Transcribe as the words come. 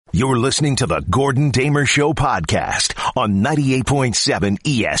You're listening to the Gordon Damer Show podcast on 98.7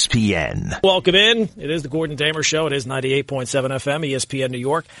 ESPN. Welcome in. It is the Gordon Damer Show. It is 98.7 FM, ESPN New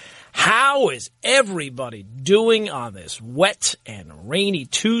York. How is everybody doing on this wet and rainy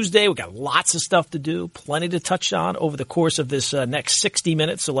Tuesday? We've got lots of stuff to do, plenty to touch on over the course of this next 60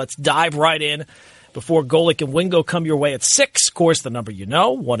 minutes. So let's dive right in before Golick and Wingo come your way at 6. Of course, the number you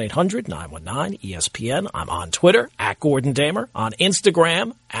know, 1-800-919-ESPN. I'm on Twitter, at Gordon Damer. On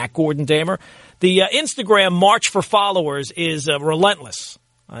Instagram, at Gordon Damer. The Instagram march for followers is relentless.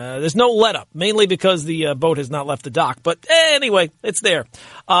 There's no let-up, mainly because the boat has not left the dock. But anyway, it's there.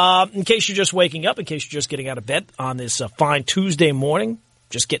 In case you're just waking up, in case you're just getting out of bed on this fine Tuesday morning,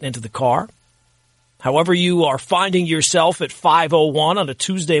 just getting into the car, however you are finding yourself at 5:01 on a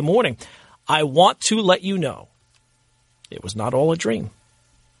Tuesday morning, I want to let you know it was not all a dream.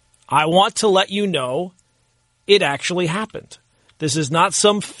 I want to let you know it actually happened. This is not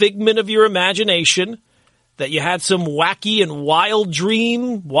some figment of your imagination that you had some wacky and wild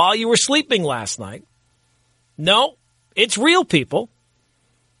dream while you were sleeping last night. No, it's real, people.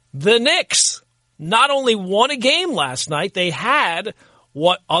 The Knicks not only won a game last night, they had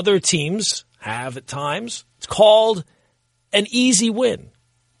what other teams have at times. It's called an easy win.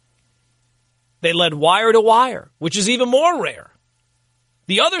 They led wire to wire, which is even more rare.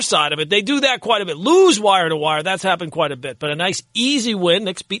 The other side of it, they do that quite a bit. Lose wire to wire, that's happened quite a bit. But a nice easy win.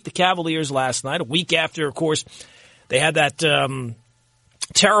 Knicks beat the Cavaliers last night, a week after, of course, they had that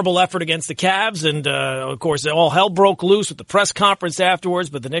terrible effort against the Cavs. And, of course, all hell broke loose with the press conference afterwards.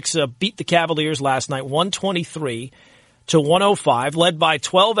 But the Knicks beat the Cavaliers last night, 123-105, led by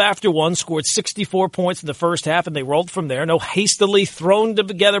 12 after 1, scored 64 points in the first half, and they rolled from there. No hastily thrown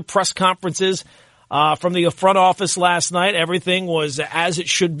together press conferences from the front office last night. Everything was as it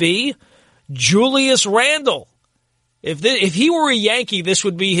should be. Julius Randle, if he were a Yankee, this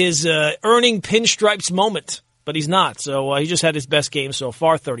would be his earning pinstripes moment, but he's not. So he just had his best game so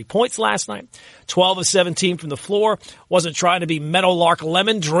far, 30 points last night, 12 of 17 from the floor. Wasn't trying to be Meadowlark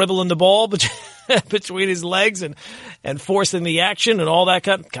Lemon, dribbling the ball between his legs and forcing the action and all that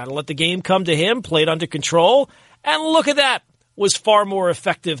kind of let the game come to him, played under control. And look at that. Was far more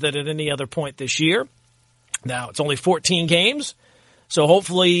effective than at any other point this year. Now, it's only 14 games, so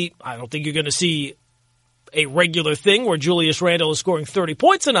hopefully I don't think you're going to see a regular thing where Julius Randle is scoring 30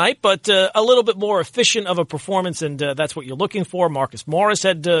 points a night, but a little bit more efficient of a performance, and that's what you're looking for. Marcus Morris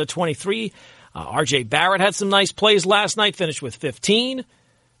had 23. R.J. Barrett had some nice plays last night, finished with 15.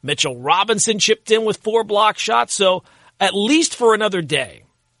 Mitchell Robinson chipped in with 4 block shots, so at least for another day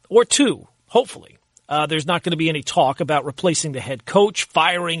or two, hopefully. There's not going to be any talk about replacing the head coach,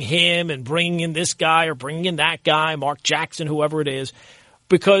 firing him and bringing in this guy or bringing in that guy, Mark Jackson, whoever it is,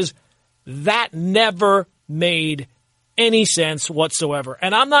 because that never made any sense whatsoever.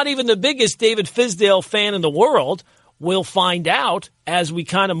 And I'm not even the biggest David Fizdale fan in the world. We'll find out as we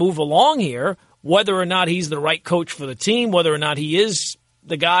kind of move along here whether or not he's the right coach for the team, whether or not he is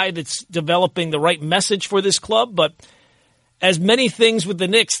the guy that's developing the right message for this club. But as many things with the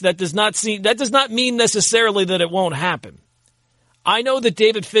Knicks, that does not mean necessarily that it won't happen. I know that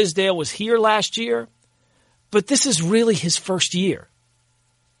David Fizdale was here last year, but this is really his first year.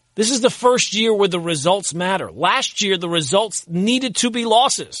 This is the first year where the results matter. Last year, the results needed to be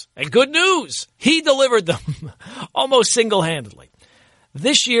losses. And good news, he delivered them almost single-handedly.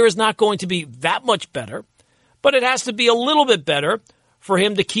 This year is not going to be that much better, but it has to be a little bit better for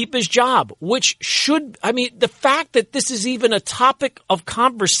him to keep his job, which the fact that this is even a topic of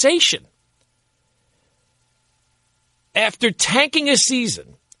conversation after tanking a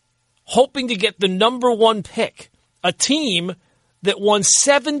season, hoping to get the number 1 pick, a team that won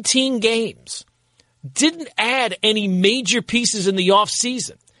 17 games, didn't add any major pieces in the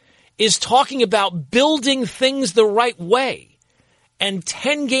offseason, is talking about building things the right way. And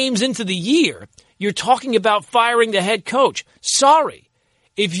 10 games into the year, you're talking about firing the head coach. Sorry.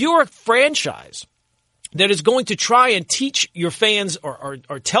 If you're a franchise that is going to try and teach your fans or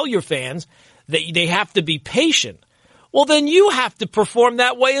tell your fans that they have to be patient, well, then you have to perform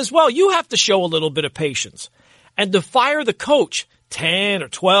that way as well. You have to show a little bit of patience. And to fire the coach 10 or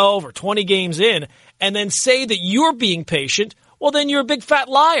 12 or 20 games in and then say that you're being patient, well, then you're a big fat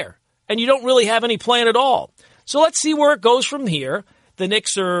liar and you don't really have any plan at all. So let's see where it goes from here. The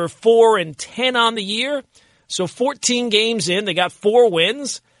Knicks are 4-10 on the year. So 14 games in, they got 4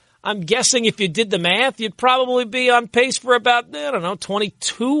 wins. I'm guessing if you did the math, you'd probably be on pace for about,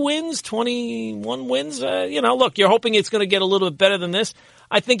 22 wins, 21 wins. Look, you're hoping it's going to get a little bit better than this.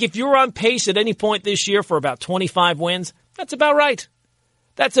 I think if you're on pace at any point this year for about 25 wins, that's about right.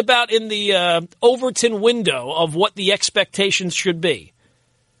 That's about in the Overton window of what the expectations should be.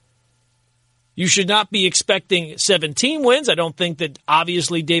 You should not be expecting 17 wins. I don't think that,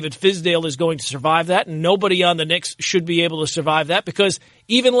 obviously, David Fizdale is going to survive that, and nobody on the Knicks should be able to survive that because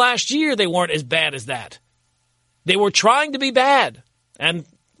even last year they weren't as bad as that. They were trying to be bad, and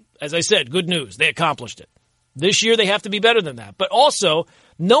as I said, good news, they accomplished it. This year they have to be better than that. But also,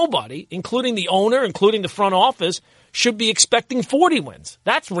 nobody, including the owner, including the front office, should be expecting 40 wins.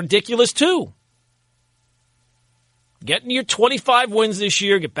 That's ridiculous, too. Get your 25 wins this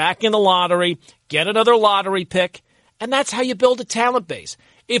year, get back in the lottery, get another lottery pick, and that's how you build a talent base.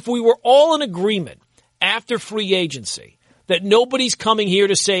 If we were all in agreement after free agency that nobody's coming here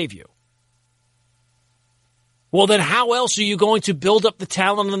to save you, well, then how else are you going to build up the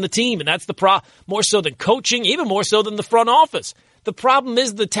talent on the team? And that's the more so than coaching, even more so than the front office. The problem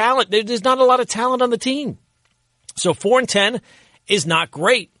is the talent. There's not a lot of talent on the team. So 4-10 is not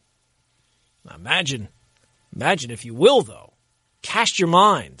great. Now imagine, if you will, though, cast your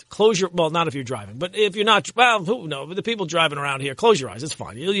mind, well, not if you're driving, but if you're not, well, who knows, but the people driving around here, close your eyes, it's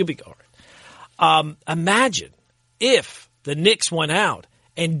fine, you'll be all right. Imagine if the Knicks went out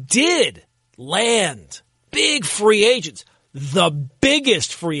and did land big free agents, the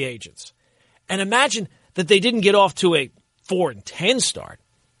biggest free agents, and imagine that they didn't get off to a 4-10 start.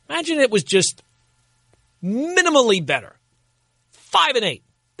 Imagine it was just minimally better, 5-8.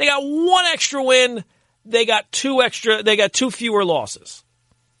 They got one extra win. They got two fewer losses.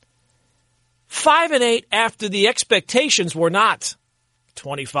 5-8 after the expectations were not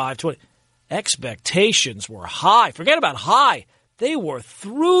 25-20. Expectations were high. Forget about high. They were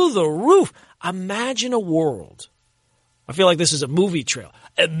through the roof. Imagine a world. I feel like this is a movie trail.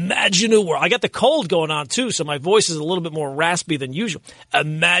 Imagine a world. I got the cold going on too, so my voice is a little bit more raspy than usual.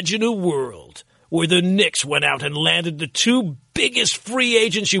 Imagine a world where the Knicks went out and landed the two biggest free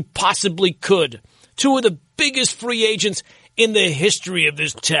agents you possibly could. Two of the biggest free agents in the history of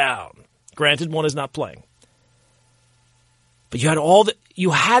this town. Granted, one is not playing. But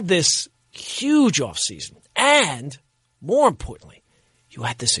you had this huge offseason. And, more importantly, you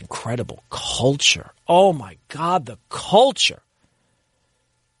had this incredible culture. Oh, my God, the culture.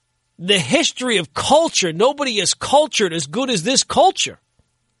 The history of culture. Nobody is cultured as good as this culture.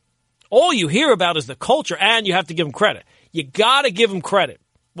 All you hear about is the culture, and you have to give them credit. You got to give them credit.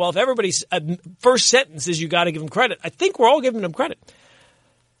 Well, if everybody's first sentence is you got to give them credit, I think we're all giving them credit.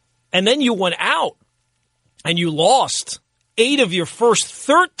 And then you went out and you lost 8 of your first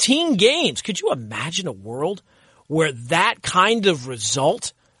 13 games. Could you imagine a world where that kind of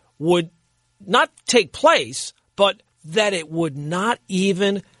result would not take place, but that it would not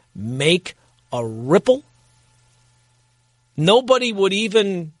even make a ripple? Nobody would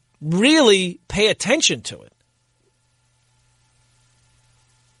even really pay attention to it.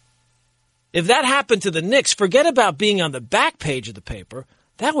 If that happened to the Knicks, forget about being on the back page of the paper.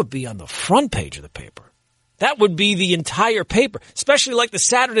 That would be on the front page of the paper. That would be the entire paper, especially like the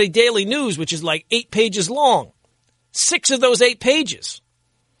Saturday Daily News, which is like 8 pages long. 6 of those 8 pages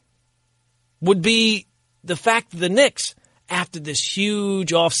would be the fact that the Knicks, after this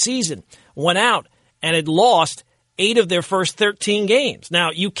huge offseason, went out and had lost 8 of their first 13 games.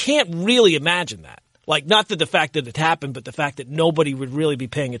 Now, you can't really imagine that. Like, not that the fact that it happened, but the fact that nobody would really be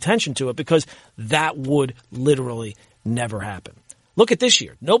paying attention to it, because that would literally never happen. Look at this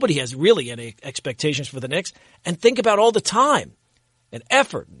year. Nobody has really any expectations for the Knicks. And think about all the time and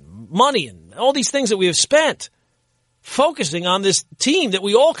effort and money and all these things that we have spent focusing on this team that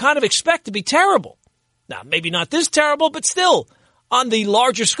we all kind of expect to be terrible. Now, maybe not this terrible, but still, on the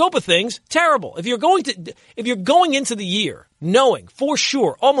larger scope of things, terrible. If you're going into the year knowing for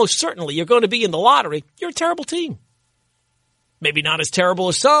sure, almost certainly, you're going to be in the lottery, you're a terrible team. Maybe not as terrible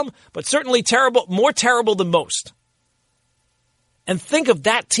as some, but certainly terrible, more terrible than most. And think of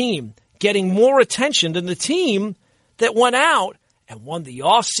that team getting more attention than the team that went out and won the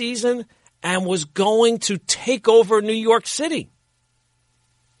offseason and was going to take over New York City.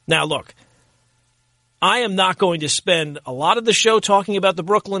 Now, look, I am not going to spend a lot of the show talking about the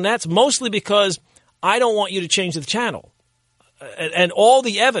Brooklyn Nets, mostly because I don't want you to change the channel. And all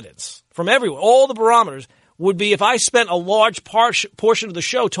the evidence from everyone, all the barometers, would be if I spent a large portion of the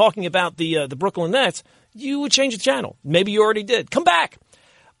show talking about the Brooklyn Nets, you would change the channel. Maybe you already did. Come back.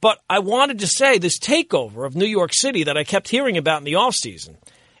 But I wanted to say this takeover of New York City that I kept hearing about in the offseason,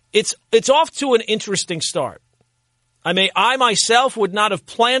 it's off to an interesting start. I myself would not have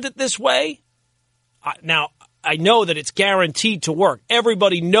planned it this way. Now, I know that it's guaranteed to work.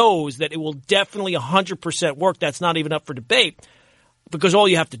 Everybody knows that it will definitely 100% work. That's not even up for debate, because all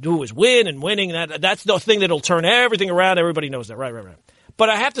you have to do is win, and winning, that's the thing that'll turn everything around. Everybody knows that. Right. But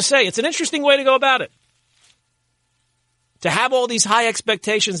I have to say, it's an interesting way to go about it. To have all these high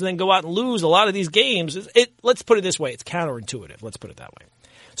expectations and then go out and lose a lot of these games, let's put it this way, it's counterintuitive. Let's put it that way.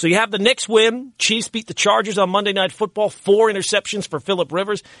 So you have the Knicks win. Chiefs beat the Chargers on Monday Night Football. 4 interceptions for Phillip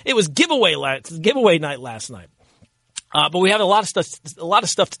Rivers. It was giveaway night last night. But we have a lot of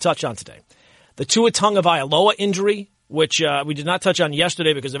stuff to touch on today. The Tua Tagovailoa injury, which we did not touch on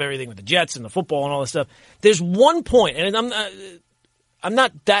yesterday because of everything with the Jets and the football and all this stuff. There's one point, and I'm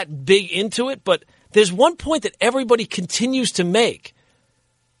not that big into it, but there's one point that everybody continues to make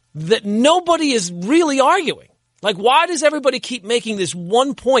that nobody is really arguing. Like, why does everybody keep making this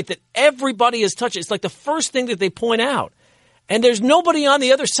one point that everybody has touched? It's like the first thing that they point out, and there's nobody on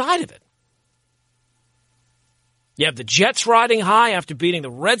the other side of it. You have the Jets riding high after beating the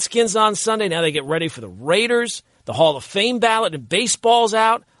Redskins on Sunday. Now they get ready for the Raiders. The Hall of Fame ballot and baseball's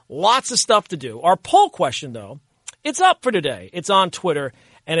out. Lots of stuff to do. Our poll question, though, it's up for today. It's on Twitter,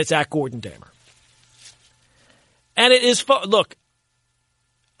 and it's at Gordon Damer. And it is, look,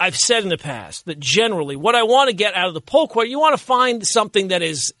 I've said in the past that generally what I want to get out of the poll question, you want to find something that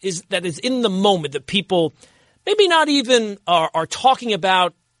is in the moment that people maybe not even are talking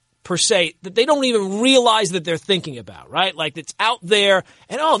about per se, that they don't even realize that they're thinking about, right? Like it's out there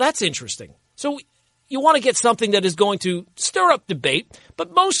and, oh, that's interesting. So you want to get something that is going to stir up debate,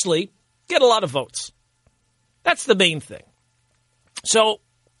 but mostly get a lot of votes. That's the main thing. So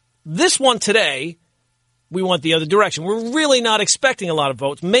this one today, we went the other direction. We're really not expecting a lot of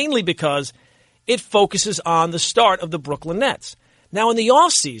votes, mainly because it focuses on the start of the Brooklyn Nets. Now, in the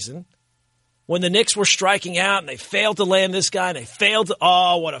offseason, when the Knicks were striking out and they failed to land this guy and they failed to,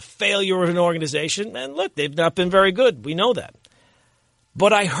 what a failure of an organization. And look, they've not been very good. We know that.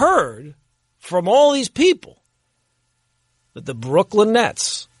 But I heard from all these people that the Brooklyn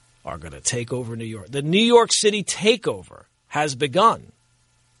Nets are going to take over New York. The New York City takeover has begun.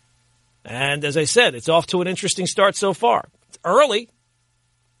 And as I said, it's off to an interesting start so far. It's early,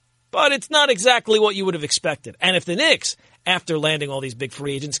 but it's not exactly what you would have expected. And if the Knicks, after landing all these big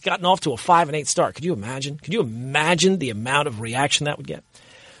free agents, gotten off to a 5-8 start, could you imagine? Could you imagine the amount of reaction that would get?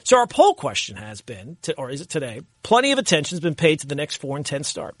 So our poll question has been, or is it today, plenty of attention has been paid to the next 4-10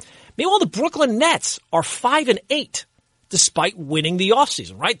 start. Meanwhile, the Brooklyn Nets are 5-8 despite winning the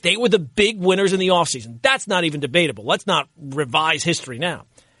offseason, right? They were the big winners in the offseason. That's not even debatable. Let's not revise history now.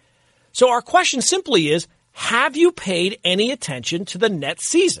 So our question simply is, have you paid any attention to the Nets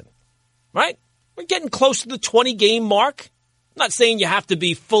season? Right? We're getting close to the 20-game mark. I'm not saying you have to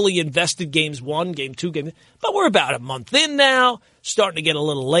be fully invested games 1, game 2, but we're about a month in now, starting to get a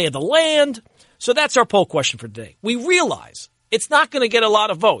little lay of the land. So that's our poll question for today. We realize it's not going to get a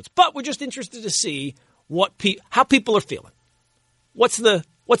lot of votes, but we're just interested to see how people are feeling. What's the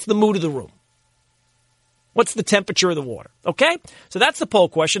mood of the room? What's the temperature of the water? Okay? So that's the poll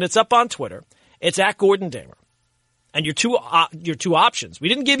question. It's up on Twitter. It's at Gordon Damer. And your two options.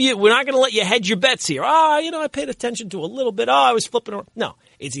 We're not going to let you hedge your bets here. I paid attention to a little bit. I was flipping around. No,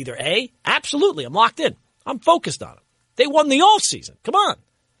 it's either A, absolutely, I'm locked in. I'm focused on them. They won the offseason. Come on.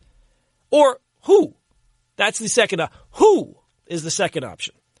 Or who? That's the second. Who is the second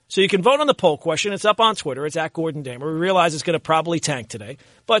option? So you can vote on the poll question. It's up on Twitter. It's at Gordon Damer. We realize it's going to probably tank today.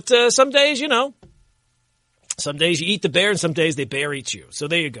 But some days, some days you eat the bear and some days the bear eats you. So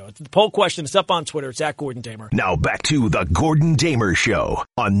there you go. It's the poll question. It's up on Twitter. It's at Gordon Damer. Now back to the Gordon Damer Show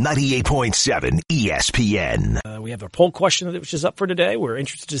on 98.7 ESPN. We have our poll question, which is up for today. We're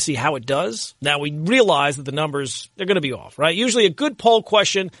interested to see how it does. Now, we realize that the numbers, they're going to be off, right? Usually a good poll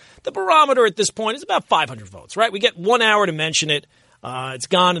question, the barometer at this point is about 500 votes, right? We get 1 hour to mention it. It's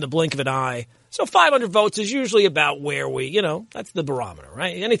gone in the blink of an eye. So 500 votes is usually about where that's the barometer,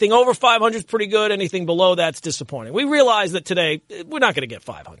 right? Anything over 500 is pretty good. Anything below that's disappointing. We realize that today we're not going to get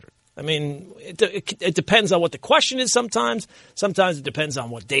 500. I mean, it depends on what the question is sometimes. Sometimes it depends on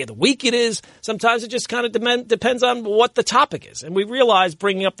what day of the week it is. Sometimes it just kind of depends on what the topic is. And we realize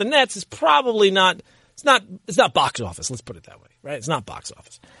bringing up the Nets is probably not – it's not box office. Let's put it that way, right? It's not box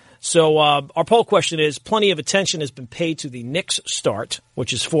office. So our poll question is, plenty of attention has been paid to the Knicks start,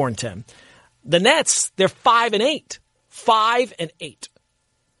 which is 4-10. The Nets, they're 5-8. 5-8.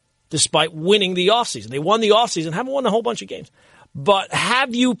 Despite winning the offseason. They won the offseason, haven't won a whole bunch of games. But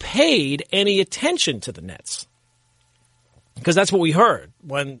have you paid any attention to the Nets? Because that's what we heard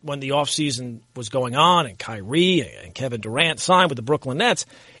when the offseason was going on and Kyrie and Kevin Durant signed with the Brooklyn Nets.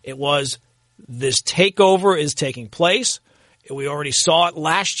 It was, this takeover is taking place. We already saw it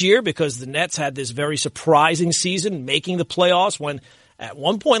last year because the Nets had this very surprising season making the playoffs when at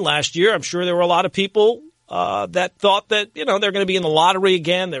one point last year, I'm sure there were a lot of people that thought that, they're going to be in the lottery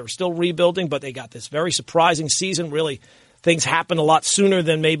again. They were still rebuilding, but they got this very surprising season. Really, things happened a lot sooner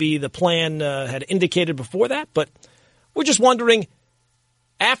than maybe the plan had indicated before that. But We're just wondering,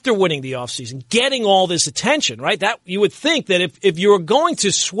 after winning the offseason, getting all this attention, right? That you would think that if you were going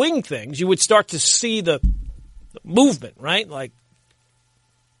to swing things, you would start to see the movement, right? Like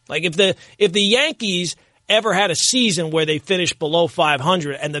if the Yankees ever had a season where they finished below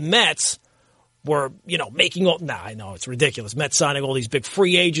 500 and the Mets were, making all, I know it's ridiculous. Mets signing all these big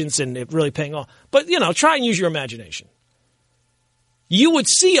free agents and it really paying off. But, try and use your imagination. You would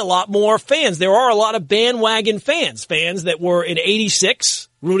see a lot more fans. There are a lot of bandwagon fans that were in 86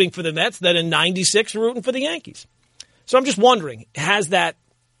 rooting for the Mets, than in 96 rooting for the Yankees. So I'm just wondering, has that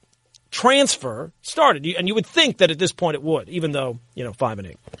transfer started? And you would think that at this point it would, even though,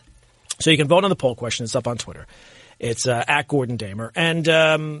 5-8. So you can vote on the poll question. It's up on Twitter. It's at Gordon Damer.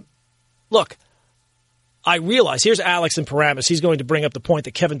 And look, I realize, here's Alex in Paramus. He's going to bring up the point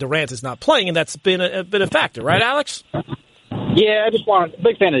that Kevin Durant is not playing, and that's been a factor. Right, Alex? Yeah,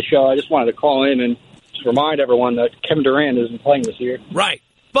 big fan of the show. I just wanted to call in and just remind everyone that Kevin Durant isn't playing this year. Right.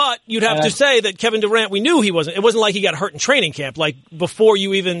 But you'd have to say that Kevin Durant, we knew he wasn't. It wasn't like he got hurt in training camp. Like, before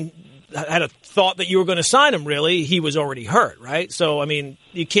you even had a thought that you were going to sign him, really, he was already hurt, right? So, I mean,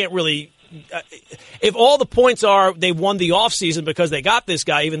 you can't really if all the points are they won the offseason because they got this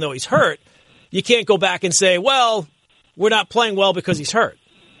guy, even though he's hurt, you can't go back and say, well, we're not playing well because he's hurt.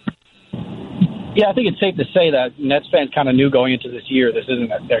 Yeah, I think it's safe to say that Nets fans kind of knew going into this year this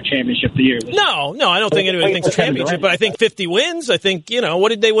isn't their championship year. No, I don't think anybody thinks championship, but I think 50 wins. I think, what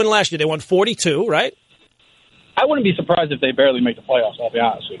did they win last year? They won 42, right? I wouldn't be surprised if they barely make the playoffs, I'll be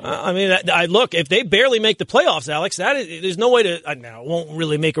honest with you. Look, if they barely make the playoffs, Alex, there's no way to now it won't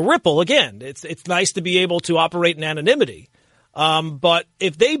really make a ripple. Again, it's nice to be able to operate in anonymity. But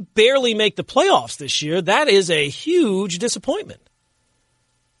if they barely make the playoffs this year, that is a huge disappointment.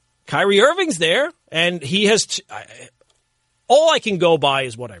 Kyrie Irving's there, and he has all I can go by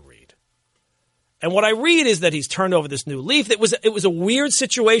is what I read. And what I read is that he's turned over this new leaf. It was a weird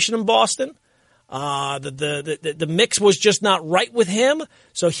situation in Boston. The mix was just not right with him,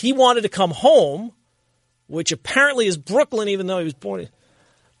 so he wanted to come home, which apparently is Brooklyn, even though he was born.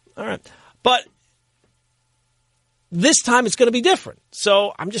 All right, but this time it's going to be different.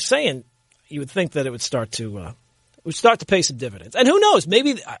 So I'm just saying, you would think that it would start to pay some dividends. And who knows?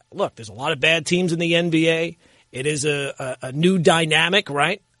 Maybe look, there's a lot of bad teams in the NBA. It is a new dynamic,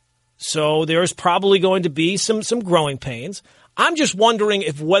 right? So there's probably going to be some growing pains. I'm just wondering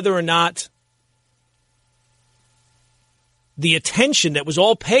if whether or not the attention that was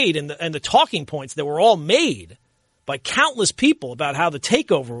all paid and the talking points that were all made by countless people about how the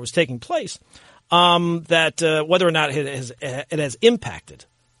takeover was taking place, whether or not it has impacted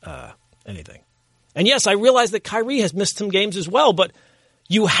anything. And yes, I realize that Kyrie has missed some games as well, but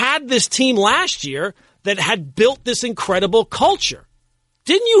you had this team last year that had built this incredible culture.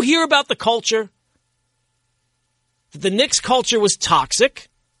 Didn't you hear about the culture? That the Knicks culture was toxic,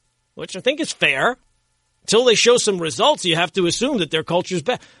 which I think is fair. Until they show some results, you have to assume that their culture is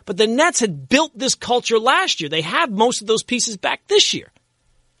bad. But the Nets had built this culture last year. They have most of those pieces back this year.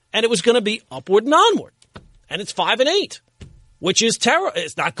 And it was going to be upward and onward. And it's 5-8, which is terrible.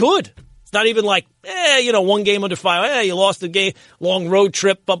 It's not good. It's not even like, one game under 5. You lost the game, long road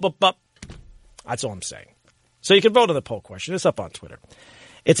trip, That's all I'm saying. So you can vote on the poll question. It's up on Twitter.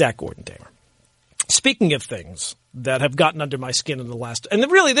 It's at Gordon Damer. Speaking of things that have gotten under my skin in the last,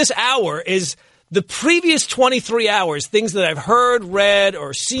 and really this hour is the previous 23 hours, things that I've heard, read,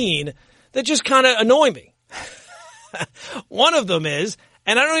 or seen that just kind of annoy me. One of them is,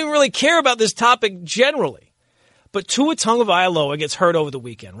 and I don't even really care about this topic generally, but Tua Tagovailoa gets hurt over the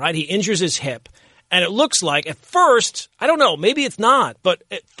weekend, right? He injures his hip, and it looks like at first, I don't know, maybe it's not, but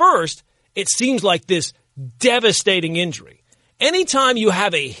at first it seems like this devastating injury. Anytime you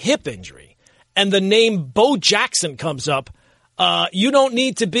have a hip injury and the name Bo Jackson comes up, you don't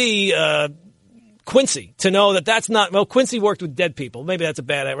need to be Quincy to know that that's not, well, Quincy worked with dead people. Maybe that's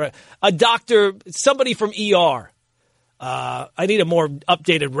a doctor, somebody from ER. I need a more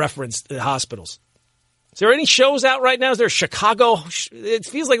updated reference to hospitals. Is there any shows out right now? Is there Chicago? It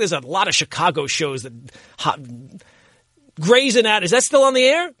feels like there's a lot of Chicago shows that Grey's Anatomy. Is that still on the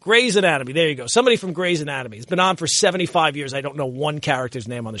air? Grey's Anatomy. There you go. Somebody from Grey's Anatomy. It's been on for 75 years. I don't know one character's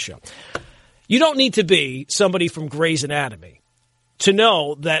name on the show. You don't need to be somebody from Grey's Anatomy to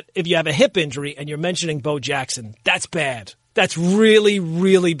know that if you have a hip injury and you're mentioning Bo Jackson, that's bad. That's really,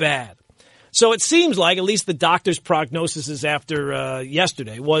 really bad. So it seems like, at least the doctor's prognosis after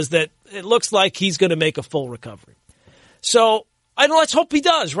yesterday, was that it looks like he's going to make a full recovery. So let's hope he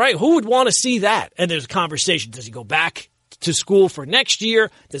does, right? Who would want to see that? And there's a conversation. Does he go back to school for next year?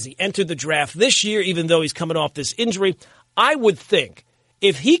 Does he enter the draft this year, even though he's coming off this injury? I would think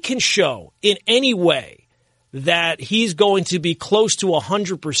if he can show in any way that he's going to be close to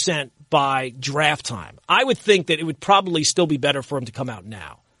 100% by draft time. I would think that it would probably still be better for him to come out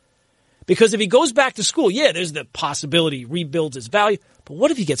now. Because if he goes back to school, yeah, there's the possibility he rebuilds his value. But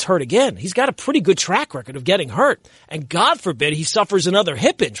what if he gets hurt again? He's got a pretty good track record of getting hurt. And God forbid he suffers another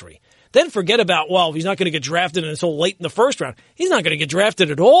hip injury. Then forget about, well, he's not going to get drafted until late in the first round. He's not going to get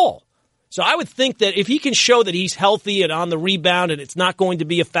drafted at all. So I would think that if he can show that he's healthy and on the rebound and it's not going to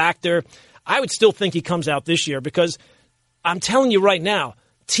be a factor, I would still think he comes out this year because I'm telling you right now,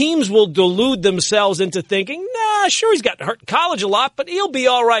 teams will delude themselves into thinking, nah, sure, he's got hurt in college a lot, but he'll be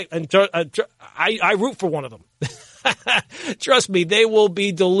all right. And I root for one of them. Trust me, they will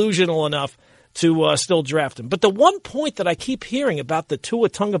be delusional enough to still draft him. But the one point that I keep hearing about the Tua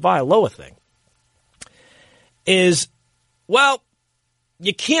Tagovailoa thing is, well,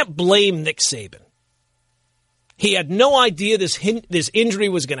 you can't blame Nick Saban. He had no idea this injury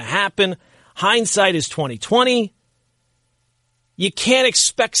was going to happen. Hindsight is 20/20. You can't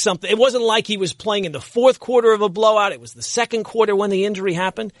expect something. It wasn't like he was playing in the fourth quarter of a blowout. It was the second quarter when the injury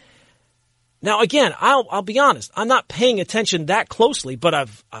happened. Now, again, I'll be honest. I'm not paying attention that closely, but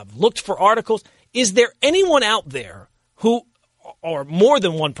I've looked for articles. Is there anyone out there who, or more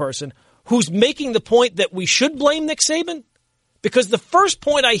than one person, who's making the point that we should blame Nick Saban? Because the first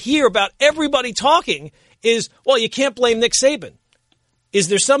point I hear about everybody talking is, well, you can't blame Nick Saban. Is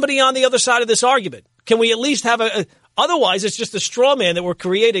there somebody on the other side of this argument? Can we at least have otherwise it's just a straw man that we're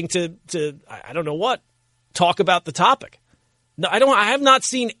creating to I don't know what, talk about the topic. No, I have not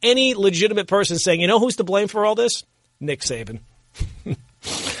seen any legitimate person saying, you know who's to blame for all this? Nick Saban.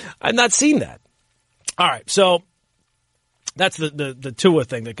 I've not seen that. All right, so that's the Tua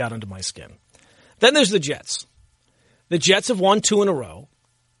thing that got under my skin. Then there's the Jets. The Jets have won 2 in a row.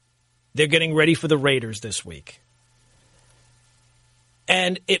 They're getting ready for the Raiders this week.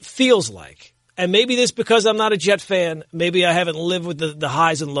 And it feels like, and maybe this because I'm not a Jet fan, maybe I haven't lived with the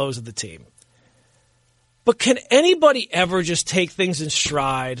highs and lows of the team. But can anybody ever just take things in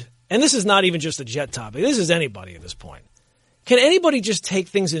stride? And this is not even just a Jet topic. This is anybody at this point. Can anybody just take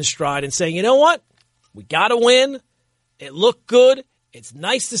things in stride and say, you know what? We got to win. It looked good. It's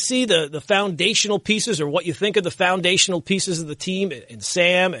nice to see the foundational pieces, or what you think of the foundational pieces of the team, and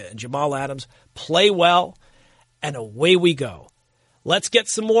Sam and Jamal Adams play well, and away we go. Let's get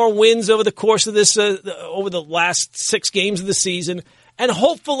some more wins over the course of this, over the last 6 games of the season, and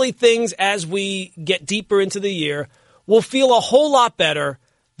hopefully things as we get deeper into the year will feel a whole lot better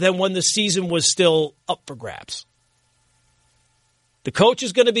than when the season was still up for grabs. The coach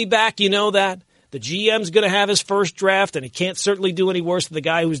is going to be back, you know that. The GM's going to have his first draft, and he can't certainly do any worse than the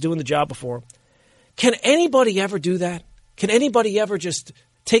guy who was doing the job before. Can anybody ever do that? Can anybody ever just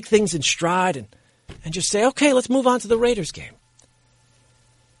take things in stride and just say, okay, let's move on to the Raiders game?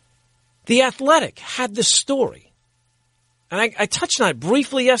 The Athletic had this story, and I touched on it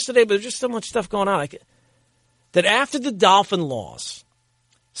briefly yesterday, but there's just so much stuff going on. That after the Dolphin loss,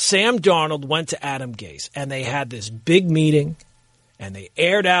 Sam Darnold went to Adam Gase, and they had this big meeting. And they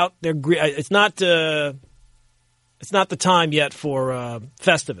aired out their. It's not the time yet for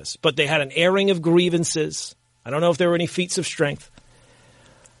Festivus, but they had an airing of grievances. I don't know if there were any feats of strength,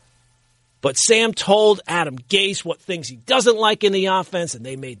 but Sam told Adam Gase what things he doesn't like in the offense, and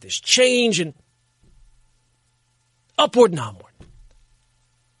they made this change, and upward and onward.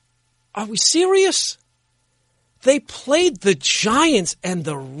 Are we serious? They played the Giants and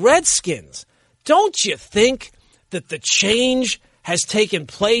the Redskins. Don't you think that the change has taken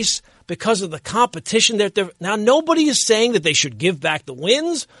place because of the competition that they're now? Nobody is saying that they should give back the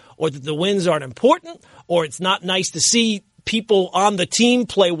wins, or that the wins aren't important, or it's not nice to see people on the team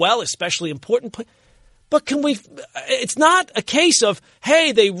play well, especially important play. But it's not a case of,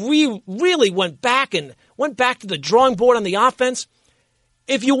 hey, they really went back to the drawing board on the offense.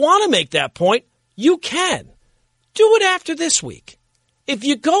 If you want to make that point, you can. Do it after this week. If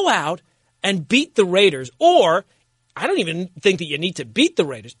you go out and beat the Raiders, or I don't even think that you need to beat the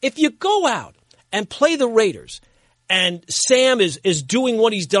Raiders. If you go out and play the Raiders, and Sam is doing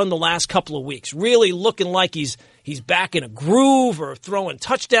what he's done the last couple of weeks, really looking like he's back in a groove or throwing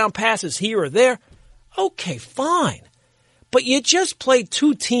touchdown passes here or there, okay, fine. But you just played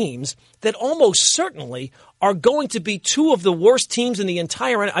 2 teams that almost certainly are going to be 2 of the worst teams in the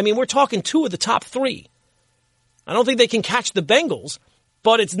entire. I mean, we're talking 2 of the top 3. I don't think they can catch the Bengals,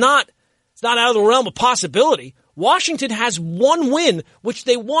 but it's not out of the realm of possibility. Washington has 1 win, which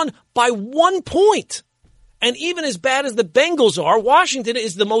they won by 1 point. And even as bad as the Bengals are, Washington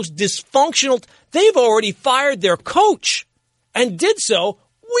is the most dysfunctional. They've already fired their coach and did so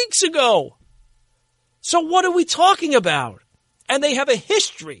weeks ago. So what are we talking about? And they have a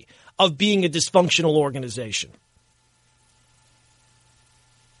history of being a dysfunctional organization.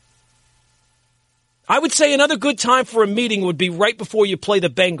 I would say another good time for a meeting would be right before you play the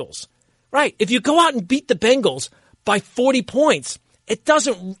Bengals. Right. If you go out and beat the Bengals by 40 points, it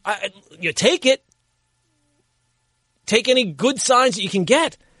doesn't, you take it. Take any good signs that you can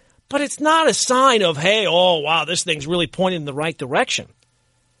get. But it's not a sign of, hey, oh, wow, this thing's really pointing in the right direction.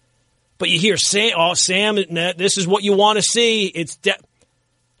 But you hear, Sam, this is what you want to see.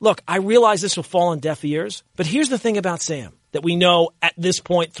 Look, I realize this will fall on deaf ears, but here's the thing about Sam that we know at this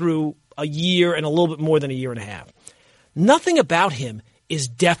point through a year and a little bit more than a year and a half. Nothing about him is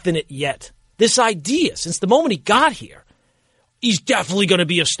definite yet. This idea, since the moment he got here, he's definitely going to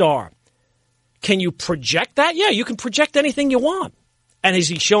be a star. Can you project that? Yeah, you can project anything you want. And has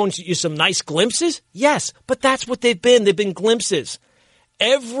he shown you some nice glimpses? Yes, but that's what they've been. They've been glimpses.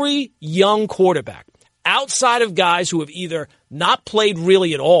 Every young quarterback, outside of guys who have either not played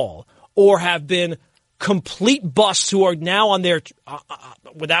really at all or have been complete busts who are now on their,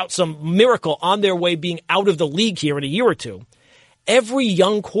 without some miracle, on their way being out of the league here in a year or two, every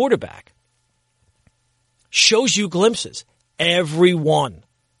young quarterback shows you glimpses. Every one.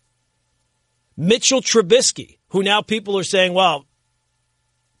 Mitchell Trubisky, who now people are saying, well,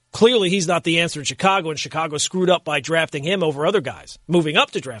 clearly he's not the answer in Chicago, and Chicago screwed up by drafting him over other guys, moving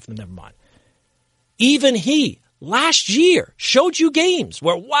up to draft him, never mind. Even he, last year, showed you games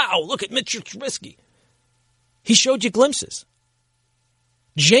where, wow, look at Mitchell Trubisky. He showed you glimpses.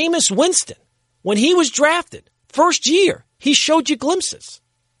 Jameis Winston, when he was drafted, first year, he showed you glimpses.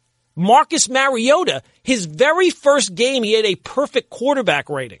 Marcus Mariota, his very first game, he had a perfect quarterback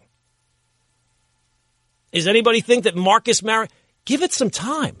rating. Does anybody think that Marcus Mariota... Give it some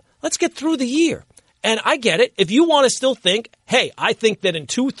time. Let's get through the year. And I get it. If you want to still think, hey, I think that in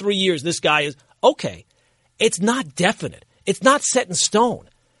 2-3 years this guy is okay. It's not definite. It's not set in stone.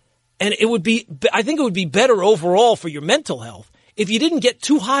 And I think it would be better overall for your mental health if you didn't get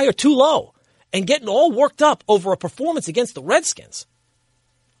too high or too low and getting all worked up over a performance against the Redskins.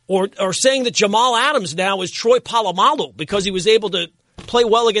 Or saying that Jamal Adams now is Troy Polamalu because he was able to play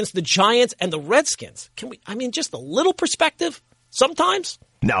well against the Giants and the Redskins. Just a little perspective? Sometimes.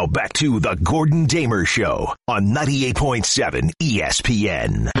 Now back to the Gordon Damer Show on 98.7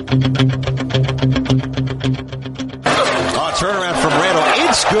 ESPN. Turnaround from Randall.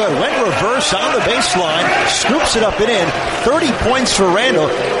 It's good. Went reverse on the baseline. Scoops it up and in. 30 points for Randall.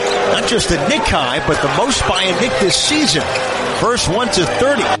 Not just a Knick high, but the most by a Knick this season. First one to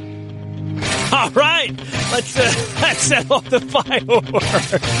 30. All right. Let's set off the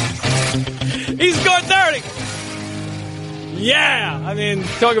fireworks. He scored 30. Yeah,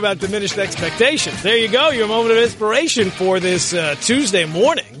 talk about diminished expectations. There you go, your moment of inspiration for this Tuesday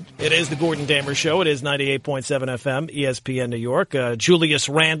morning. It is the Gordon Damer Show. It is 98.7 FM, ESPN New York. Julius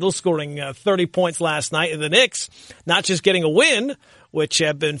Randle scoring 30 points last night. And the Knicks not just getting a win, which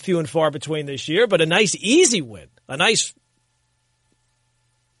have been few and far between this year, but a nice easy win. A nice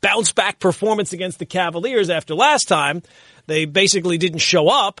bounce-back performance against the Cavaliers after last time. They basically didn't show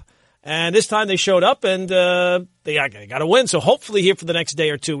up. And this time they showed up and they got a win. So hopefully here for the next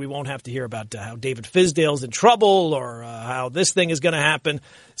day or two, we won't have to hear about how David Fizdale's in trouble or how this thing is going to happen.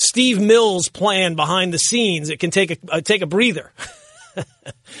 Steve Mills' plan behind the scenes, it can take a breather.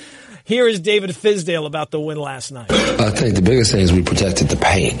 Here is David Fizdale about the win last night. I think the biggest thing is we protected the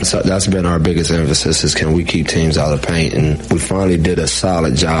paint. So that's been our biggest emphasis is can we keep teams out of the paint? And we finally did a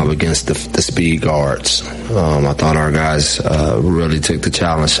solid job against the speed guards. I thought our guys really took the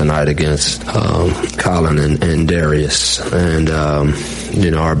challenge tonight against Colin and Darius. And,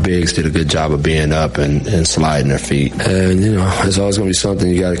 our bigs did a good job of being up and sliding their feet. And, it's always going to be something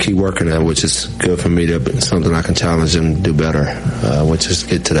you got to keep working at, which is good for me something I can challenge them to do better, which is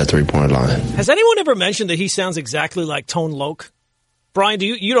get to that three-point line. Has anyone ever mentioned that he sounds exactly like Tone Loc? Brian,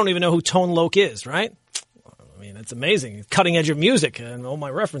 you don't even know who Tone Loc is, right? It's amazing. Cutting edge of music and all my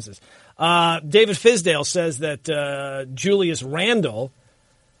references. David Fizdale says that Julius Randle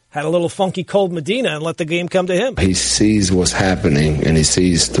had a little funky cold Medina and let the game come to him. He sees what's happening, and he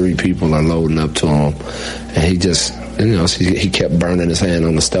sees three people are loading up to him, and he just, he kept burning his hand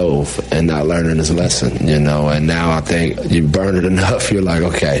on the stove and not learning his lesson, and now I think you burn it enough, you're like,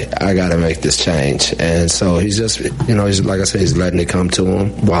 okay, I got to make this change. And so he's just, he's, like I said, he's letting it come to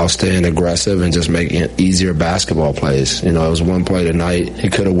him while staying aggressive and just making easier basketball plays. It was one play tonight. He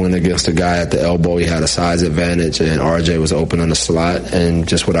could have went against a guy at the elbow. He had a size advantage, and RJ was open in the slot, and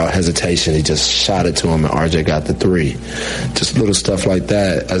just without hesitation, he just shot it to him, and RJ got the three. Just little stuff like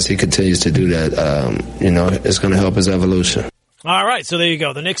that. As he continues to do that, it's going to help his evolution. All right, so there you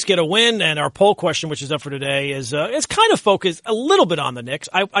go. The Knicks get a win, and our poll question, which is up for today, is it's kind of focused a little bit on the Knicks.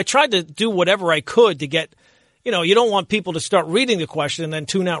 I tried to do whatever I could to get, you don't want people to start reading the question and then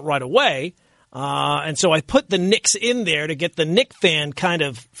tune out right away. And so I put the Knicks in there to get the Knicks fan kind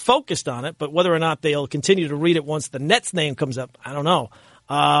of focused on it, but whether or not they'll continue to read it once the Nets name comes up, I don't know.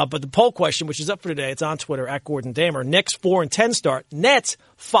 But the poll question, which is up for today, it's on Twitter, @GordonDamer. Knicks 4-10 start. Nets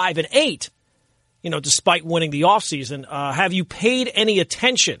 5-8. Despite winning the offseason, have you paid any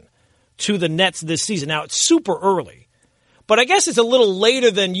attention to the Nets this season? Now, it's super early, but I guess it's a little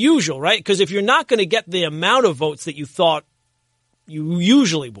later than usual, right? Because if you're not going to get the amount of votes that you thought you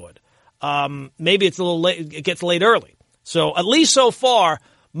usually would, maybe it's a little late. It gets late early. So at least so far,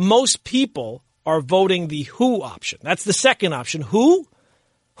 most people are voting the who option. That's the second option. Who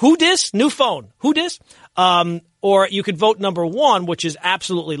dis? New phone. Who dis? Or you could vote number one, which is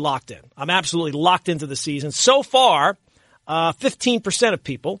absolutely locked in. I'm absolutely locked into the season. So far, 15% of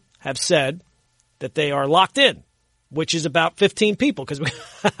people have said that they are locked in, which is about 15 people because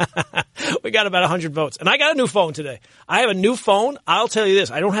we got about 100 votes. And I got a new phone today. I have a new phone. I'll tell you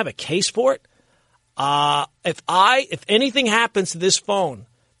this. I don't have a case for it. If anything happens to this phone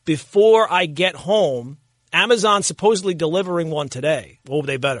before I get home, Amazon supposedly delivering one today. Oh,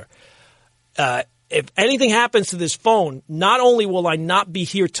 they better. If anything happens to this phone, not only will I not be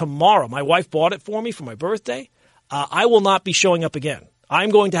here tomorrow, my wife bought it for me for my birthday, I will not be showing up again. I'm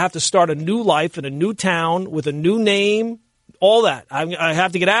going to have to start a new life in a new town with a new name, all that. I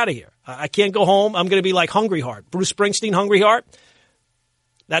have to get out of here. I can't go home. I'm going to be like Hungry Heart. Bruce Springsteen, Hungry Heart.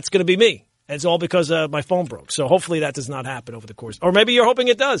 That's going to be me. It's all because my phone broke. So hopefully that does not happen over the course. Or maybe you're hoping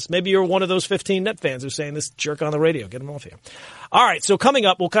it does. Maybe you're one of those 15 Net fans who's saying this jerk on the radio. Get him off here. All right, so coming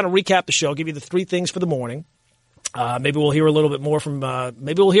up, we'll kind of recap the show, give you the three things for the morning. Maybe we'll hear a little bit more from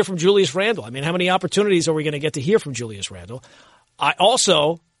maybe we'll hear from Julius Randle. I mean, how many opportunities are we going to get to hear from Julius Randle?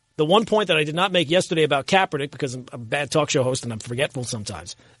 The one point that I did not make yesterday about Kaepernick, because I'm a bad talk show host and I'm forgetful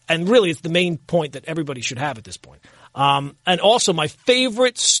sometimes. And really, it's the main point that everybody should have at this point. And also, my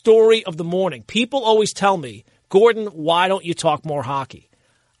favorite story of the morning. People always tell me, Gordon, why don't you talk more hockey?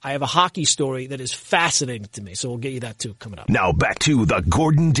 I have a hockey story that is fascinating to me, so we'll get you that too coming up. Now back to the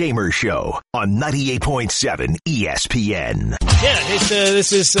Gordon Damer Show on 98.7 ESPN. Yeah,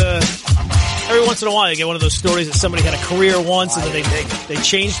 this is every once in a while you get one of those stories that somebody had a career once and then they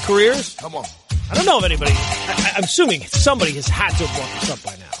changed careers. Come on. I don't know if anybody, I'm assuming somebody has had to have brought this up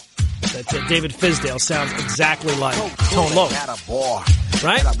by now. That David Fizdale sounds exactly like Tone Loc.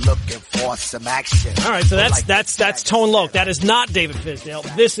 Right? I'm looking for some action. All right, so that's Tone Loc. That is not David Fizdale.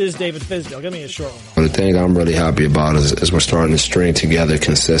 This is David Fizdale. Give me a short one. The thing I'm really happy about is we're starting to string together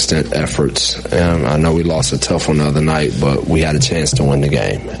consistent efforts. I know we lost a tough one the other night, but we had a chance to win the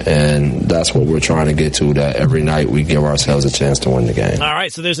game. And that's what we're trying to get to, that every night we give ourselves a chance to win the game. All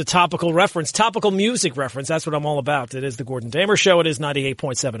right, so there's a topical music reference. That's what I'm all about. It is the Gordon Damer Show. It is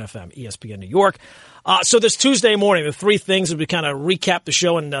 98.7 FM, ESPN New York. So this Tuesday morning, the three things, we kind of recap the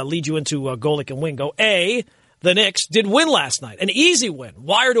show and lead you into Golick and Wingo. A, the Knicks did win last night. An easy win.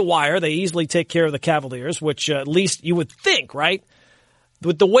 Wire to wire. They easily take care of the Cavaliers, which at least you would think, right?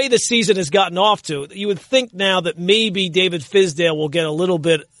 With the way the season has gotten off to, you would think now that maybe David Fizdale will get a little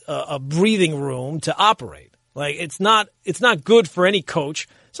bit of breathing room to operate. Like, it's not good for any coach.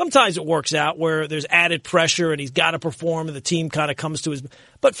 Sometimes it works out where there's added pressure and he's got to perform and the team kind of comes to his.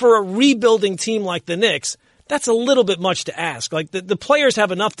 But for a rebuilding team like the Knicks, that's a little bit much to ask. Like the players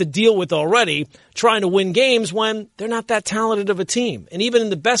have enough to deal with already trying to win games when they're not that talented of a team. And even in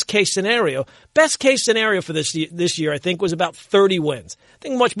the best case scenario for this year, I think, was about 30 wins. I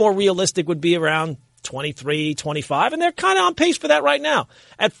think much more realistic would be around 23, 25, and they're kind of on pace for that right now.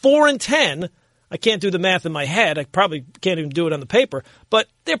 At 4-10, I can't do the math in my head. I probably can't even do it on the paper. But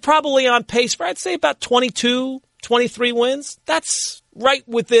they're probably on pace for, I'd say, about 22, 23 wins. That's right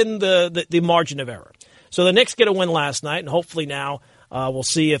within the margin of error. So the Knicks get a win last night, and hopefully now we'll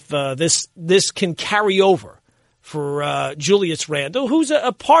see if this can carry over for Julius Randle, who's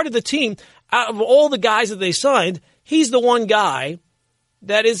a part of the team. Out of all the guys that they signed, he's the one guy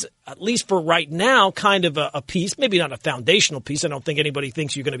that is, at least for right now, kind of a piece, maybe not a foundational piece. I don't think anybody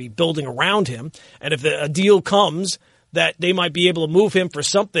thinks you're going to be building around him. And if a deal comes that they might be able to move him for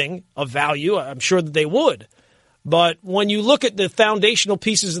something of value, I'm sure that they would. But when you look at the foundational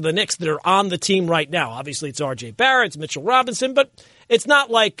pieces of the Knicks that are on the team right now, obviously it's R.J. Barrett, it's Mitchell Robinson, but it's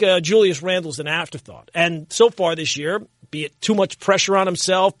not like Julius Randle's an afterthought. And so far this year, be it too much pressure on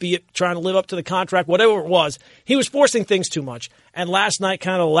himself, be it trying to live up to the contract, whatever it was, he was forcing things too much. And last night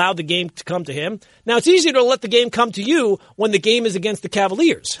kind of allowed the game to come to him. Now, it's easier to let the game come to you when the game is against the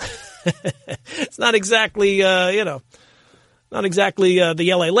Cavaliers. It's not exactly, Not exactly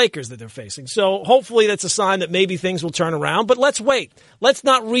the LA Lakers that they're facing. So hopefully that's a sign that maybe things will turn around. But let's wait. Let's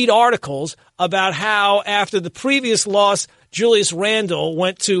not read articles about how after the previous loss, Julius Randle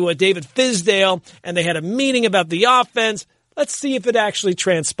went to David Fizdale and they had a meeting about the offense. Let's see if it actually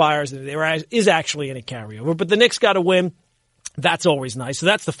transpires and there is actually any carryover. But the Knicks got to win. That's always nice. So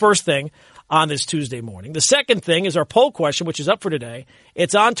that's the first thing on this Tuesday morning. The second thing is our poll question, which is up for today.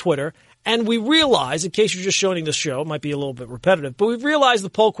 It's on Twitter. And we realize, in case you're just joining the show, it might be a little bit repetitive, but we've realized the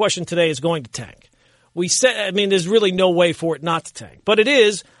poll question today is going to tank. We said, there's really no way for it not to tank. But it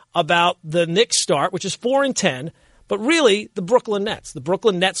is about the Knicks start, which is 4-10, but really the Brooklyn Nets. The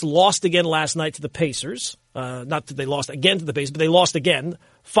Brooklyn Nets lost again last night to the Pacers. Not that they lost again to the Pacers, but they lost again.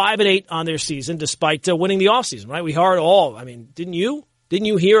 5-8 on their season, despite winning the offseason, right? We heard all. Didn't you? Didn't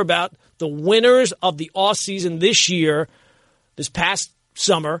you hear about the winners of the offseason this year, this past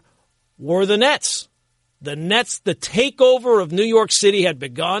summer, were the Nets. The Nets, the takeover of New York City had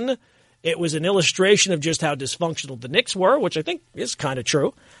begun. It was an illustration of just how dysfunctional the Knicks were, which I think is kind of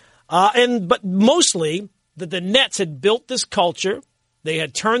true. But mostly that the Nets had built this culture. They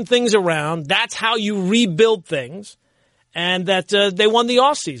had turned things around. That's how you rebuild things. And that they won the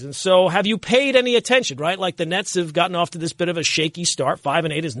offseason. So have you paid any attention, right? Like the Nets have gotten off to this bit of a shaky start.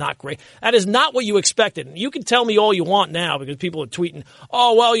 5-8 is not great. That is not what you expected. And you can tell me all you want now because people are tweeting,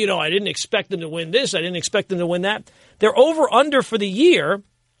 oh, well, I didn't expect them to win this. I didn't expect them to win that. Their over-under for the year,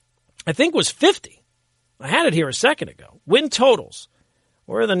 I think, was 50. I had it here a second ago. Win totals.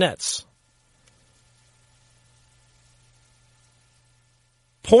 Where are the Nets?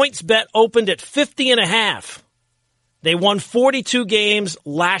 Points bet opened at 50.5. They won 42 games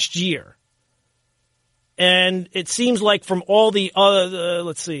last year. And it seems like from all the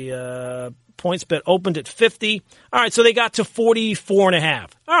other, points bet opened at 50. All right, so they got to 44.5.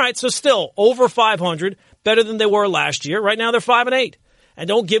 All right, so still over 500, better than they were last year. Right now they're 5-8. And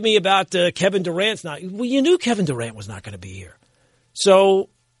don't give me about Kevin Durant's not. Well, you knew Kevin Durant was not going to be here. So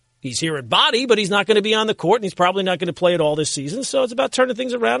he's here in body, but he's not going to be on the court, and he's probably not going to play it all this season. So it's about turning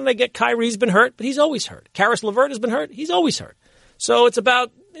things around. And I get Kyrie's been hurt, but he's always hurt. Karis LeVert has been hurt. He's always hurt. So it's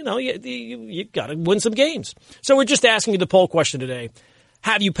about, you got to win some games. So we're just asking you the poll question today.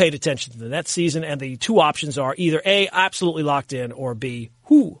 Have you paid attention to the Nets season? And the two options are either A, absolutely locked in, or B,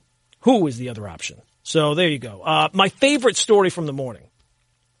 who is the other option? So there you go. My favorite story from the morning,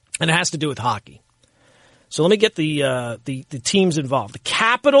 and it has to do with hockey. So let me get the teams involved. The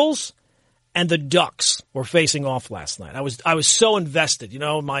Capitals and the Ducks were facing off last night. I was so invested.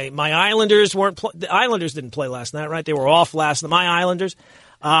 My Islanders the Islanders didn't play last night, right? They were off last night. My Islanders.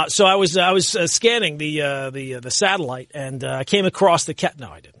 So I was scanning the satellite and I came across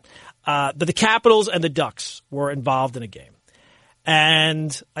no, I didn't. But the Capitals and the Ducks were involved in a game,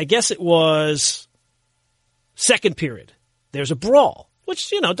 and I guess it was second period. There's a brawl. Which,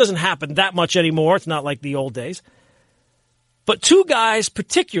 doesn't happen that much anymore. It's not like the old days. But two guys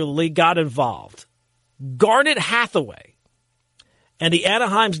particularly got involved. Garnet Hathaway and the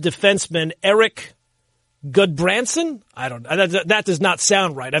Anaheim's defenseman Eric Gudbranson. That does not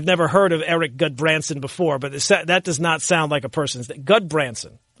sound right. I've never heard of Eric Gudbranson before, but that does not sound like a person's name.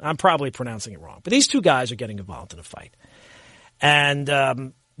 Gudbranson. I'm probably pronouncing it wrong. But these two guys are getting involved in a fight. And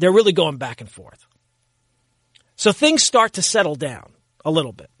they're really going back and forth. So things start to settle down a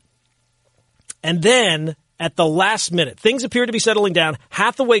little bit. And then at the last minute, things appear to be settling down.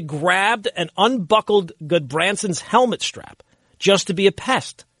 Hathaway grabbed and unbuckled Gudbranson's helmet strap just to be a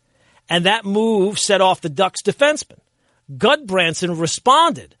pest. And that move set off the Ducks defenseman. Gudbranson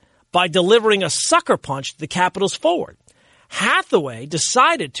responded by delivering a sucker punch to the Capitals forward. Hathaway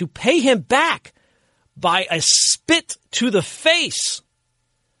decided to pay him back by a spit to the face.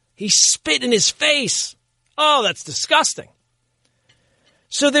 He spit in his face. Oh, that's disgusting.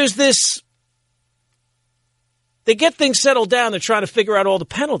 So there's this, they get things settled down. They're trying to figure out all the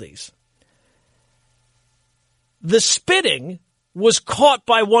penalties. The spitting was caught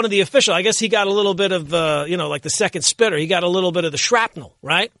by one of the officials. I guess he got a little bit of, like the second spitter. He got a little bit of the shrapnel,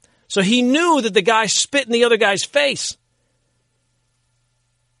 right? So he knew that the guy spit in the other guy's face.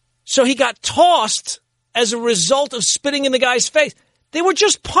 So he got tossed as a result of spitting in the guy's face. They were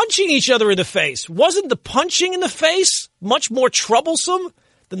just punching each other in the face. Wasn't the punching in the face much more troublesome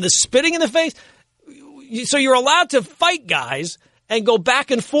than the spitting in the face? So you're allowed to fight guys and go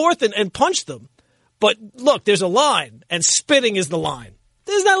back and forth and punch them. But look, there's a line, and spitting is the line.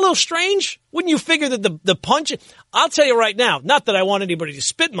 Isn't that a little strange? Wouldn't you figure that the punch... I'll tell you right now, not that I want anybody to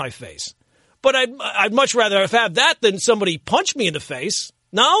spit in my face, but I'd much rather have that than somebody punch me in the face.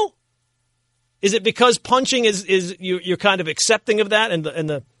 No? Is it because punching is you're kind of accepting of that and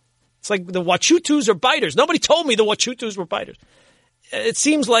the It's like the Wachutus are biters. Nobody told me the Wachutus were biters. It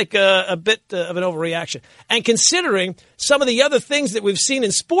seems like a bit of an overreaction. And considering some of the other things that we've seen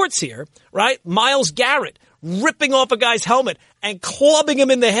in sports here, right? Myles Garrett ripping off a guy's helmet and clubbing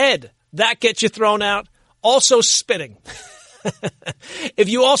him in the head. That gets you thrown out. Also spitting. If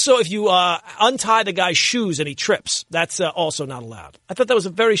you untie the guy's shoes and he trips, that's also not allowed. I thought that was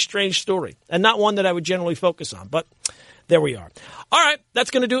a very strange story and not one that I would generally focus on. But there we are. All right,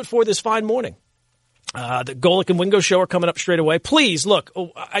 that's going to do it for this fine morning. The Golick and Wingo show are coming up straight away. Please, look,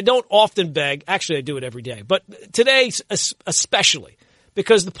 I don't often beg. Actually, I do it every day. But today especially,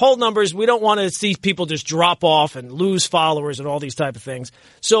 because the poll numbers, we don't want to see people just drop off and lose followers and all these type of things.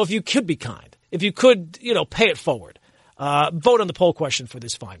 So if you could be kind, if you could, pay it forward. Vote on the poll question for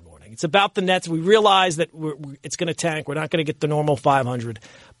this fine morning. It's about the Nets. We realize that it's going to tank. We're not going to get the normal 500.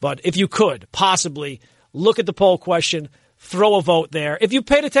 But if you could possibly look at the poll question, throw a vote there. If you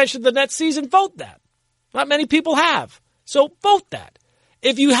paid attention to the Nets season, vote that. Not many people have. So vote that.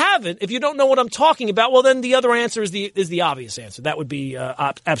 If you haven't, if you don't know what I'm talking about, well, then the other answer is the obvious answer. That would be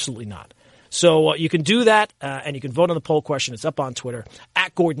absolutely not. So you can do that, and you can vote on the poll question. It's up on Twitter,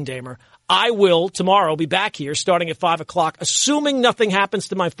 @GordonDamer. I will, tomorrow, be back here starting at 5 o'clock, assuming nothing happens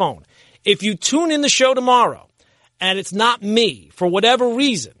to my phone. If you tune in the show tomorrow, and it's not me, for whatever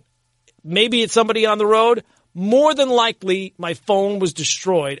reason, maybe it's somebody on the road, more than likely my phone was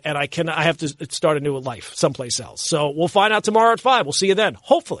destroyed, and I have to start a new life someplace else. So we'll find out tomorrow at 5. We'll see you then,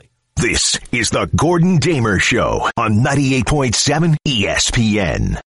 hopefully. This is the Gordon Damer Show on 98.7 ESPN.